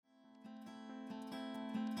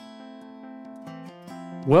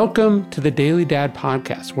Welcome to the Daily Dad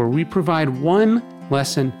Podcast, where we provide one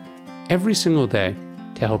lesson every single day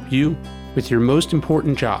to help you with your most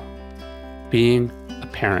important job, being a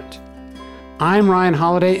parent. I'm Ryan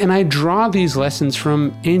Holiday, and I draw these lessons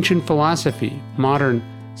from ancient philosophy, modern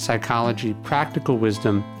psychology, practical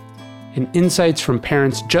wisdom, and insights from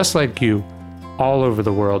parents just like you all over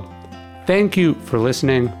the world. Thank you for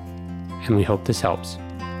listening, and we hope this helps.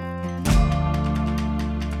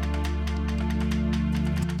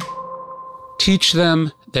 Teach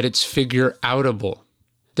them that it's figureoutable.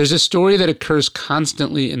 There's a story that occurs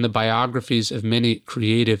constantly in the biographies of many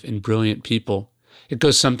creative and brilliant people. It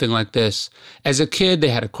goes something like this. As a kid, they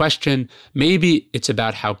had a question. Maybe it's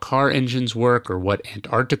about how car engines work or what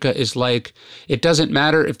Antarctica is like. It doesn't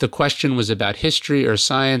matter if the question was about history or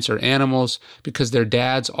science or animals, because their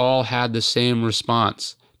dads all had the same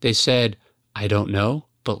response. They said, "I don't know,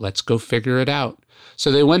 but let's go figure it out."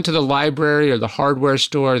 So they went to the library or the hardware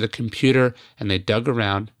store or the computer, and they dug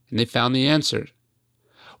around and they found the answer.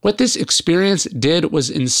 What this experience did was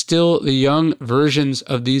instill the young versions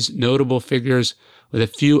of these notable figures with a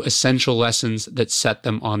few essential lessons that set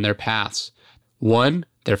them on their paths. 1,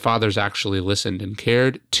 their fathers actually listened and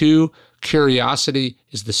cared. 2, curiosity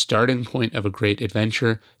is the starting point of a great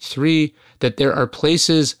adventure. 3, that there are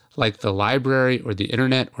places like the library or the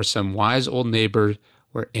internet or some wise old neighbor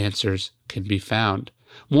where answers can be found.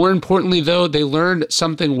 More importantly, though, they learned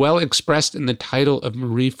something well expressed in the title of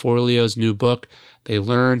Marie Forleo's new book. They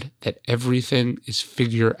learned that everything is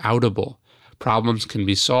figureoutable. Problems can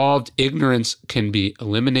be solved, ignorance can be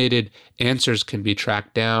eliminated, answers can be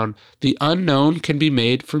tracked down, the unknown can be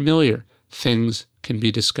made familiar, things can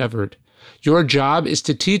be discovered. Your job is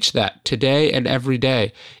to teach that today and every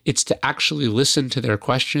day. It's to actually listen to their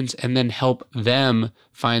questions and then help them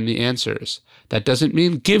find the answers. That doesn't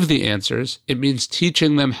mean give the answers. It means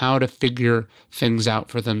teaching them how to figure things out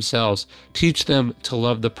for themselves. Teach them to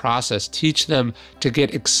love the process. Teach them to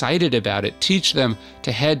get excited about it. Teach them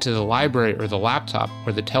to head to the library or the laptop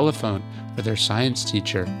or the telephone or their science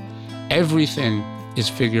teacher. Everything is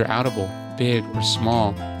figureoutable, big or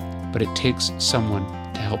small, but it takes someone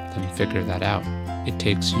to help them figure that out. It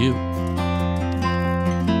takes you.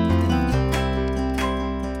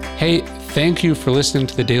 Hey, thank you for listening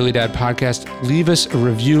to the Daily Dad Podcast. Leave us a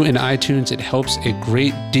review in iTunes. It helps a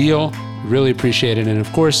great deal. Really appreciate it. And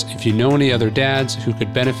of course, if you know any other dads who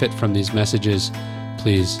could benefit from these messages,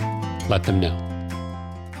 please let them know.